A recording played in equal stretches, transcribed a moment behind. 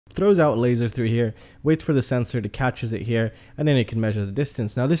throws out a laser through here, waits for the sensor to catches it here, and then it can measure the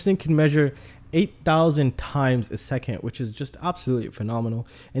distance. Now this thing can measure 8,000 times a second, which is just absolutely phenomenal.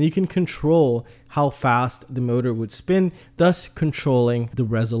 And you can control how fast the motor would spin, thus controlling the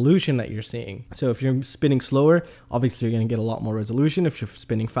resolution that you're seeing. So if you're spinning slower, obviously you're going to get a lot more resolution. If you're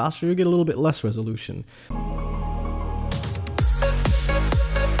spinning faster, you get a little bit less resolution.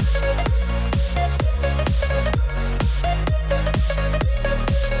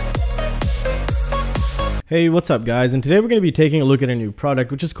 Hey, what's up guys? And today we're going to be taking a look at a new product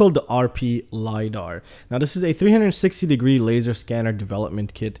which is called the RPLiDAR. Now this is a 360-degree laser scanner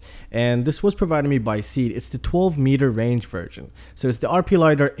development kit, and this was provided me by Seed. It's the 12-meter range version. So it's the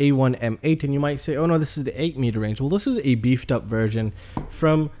RPLiDAR A1M8, and you might say, oh no, this is the 8-meter range. Well, this is a beefed up version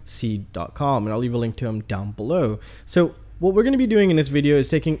from seed.com, and I'll leave a link to them down below. So what we're going to be doing in this video is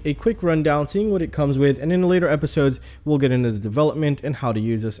taking a quick rundown, seeing what it comes with, and in the later episodes, we'll get into the development and how to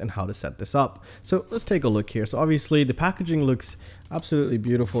use this and how to set this up. So let's take a look here. So obviously the packaging looks absolutely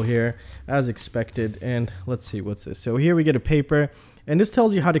beautiful here as expected. And let's see, what's this? So here we get a paper, and this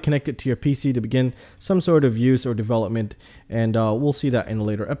tells you how to connect it to your PC to begin some sort of use or development, and we'll see that in a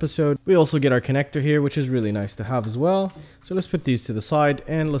later episode. We also get our connector here, which is really nice to have as well. So let's put these to the side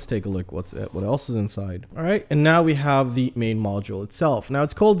and let's take a look what else is inside. All right, and now we have the main module itself. Now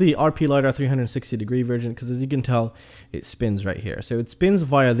it's called the RPLiDAR 360-degree version because, as you can tell, it spins right here. So it spins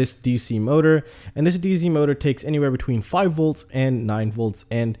via this DC motor, and this DC motor takes anywhere between 5 volts and 9 volts,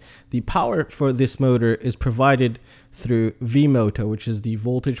 and the power for this motor is provided through Vmoto, which is the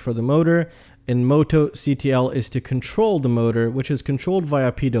voltage for the motor, and Moto CTL is to control the motor, which is controlled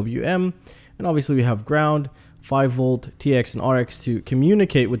via PWM. And obviously we have ground, 5 volt, TX and RX to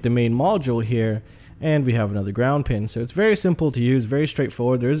communicate with the main module here, and we have another ground pin. So it's very simple to use, very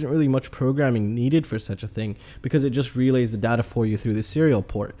straightforward. There isn't really much programming needed for such a thing because it just relays the data for you through the serial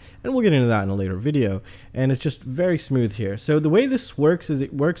port. And we'll get into that in a later video. And it's just very smooth here. So the way this works is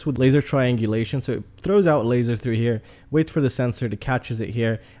it works with laser triangulation. So it throws out a laser through here, waits for the sensor to catches it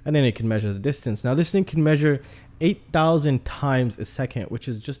here, and then it can measure the distance. Now this thing can measure 8,000 times a second, which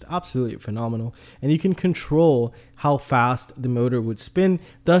is just absolutely phenomenal. And you can control how fast the motor would spin,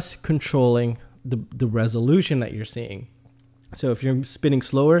 thus controlling the resolution that you're seeing. So if you're spinning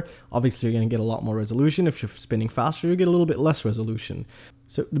slower, obviously you're going to get a lot more resolution. If you're spinning faster, you get a little bit less resolution.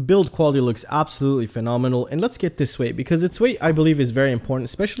 So the build quality looks absolutely phenomenal. And let's get this weight, because its weight I believe is very important,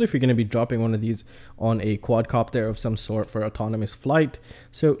 especially if you're going to be dropping one of these on a quadcopter of some sort for autonomous flight.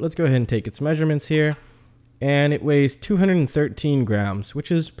 So let's go ahead and take its measurements here. And it weighs 213 grams,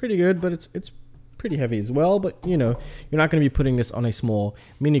 which is pretty good, but it's pretty heavy as well. But you know, you're not going to be putting this on a small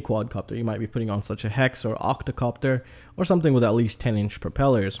mini quadcopter. You might be putting on such a hex or octocopter or something with at least 10-inch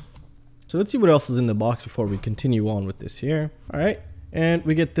propellers. So let's see what else is in the box before we continue on with this here. All right, and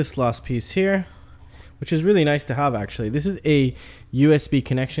we get this last piece here, which is really nice to have actually. This is a USB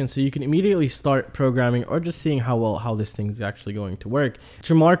connection, so you can immediately start programming or just seeing how this thing is actually going to work. It's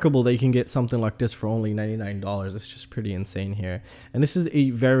remarkable that you can get something like this for only $99. It's just pretty insane here. And this is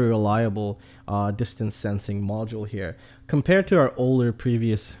a very reliable distance sensing module here. Compared to our older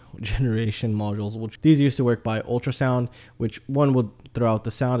previous generation modules, which these used to work by ultrasound, which one would throw out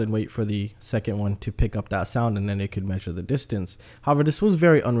the sound and wait for the second one to pick up that sound, and then it could measure the distance. However, this was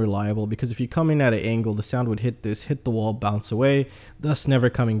very unreliable because if you come in at an angle, the sound would hit the wall, bounce away, thus never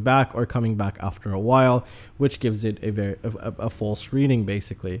coming back or coming back after a while, which gives it a false reading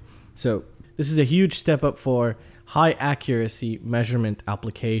basically. So this is a huge step up for high accuracy measurement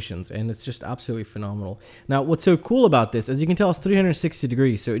applications, and it's just absolutely phenomenal. Now what's so cool about this, as you can tell, it's 360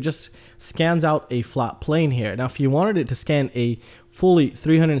 degrees, so it just scans out a flat plane here. Now if you wanted it to scan a fully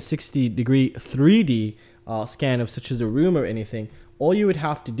 360 degree 3D scan of such as a room or anything, all you would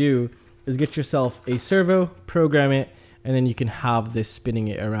have to do is get yourself a servo, program it, and then you can have this spinning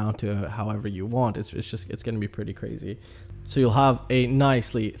it around to however you want. It's going to be pretty crazy. So you'll have a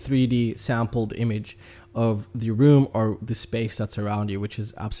nicely 3D sampled image of the room or the space that's around you, which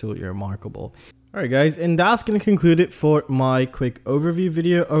is absolutely remarkable. Alright guys, and that's going to conclude it for my quick overview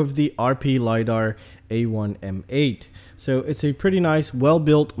video of the RPLiDAR A1M8. So it's a pretty nice,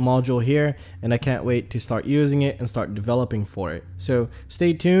 well-built module here, and I can't wait to start using it and start developing for it. So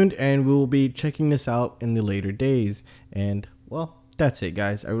stay tuned, and we'll be checking this out in the later days. And well, that's it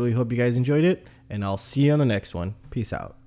guys. I really hope you guys enjoyed it, and I'll see you on the next one. Peace out.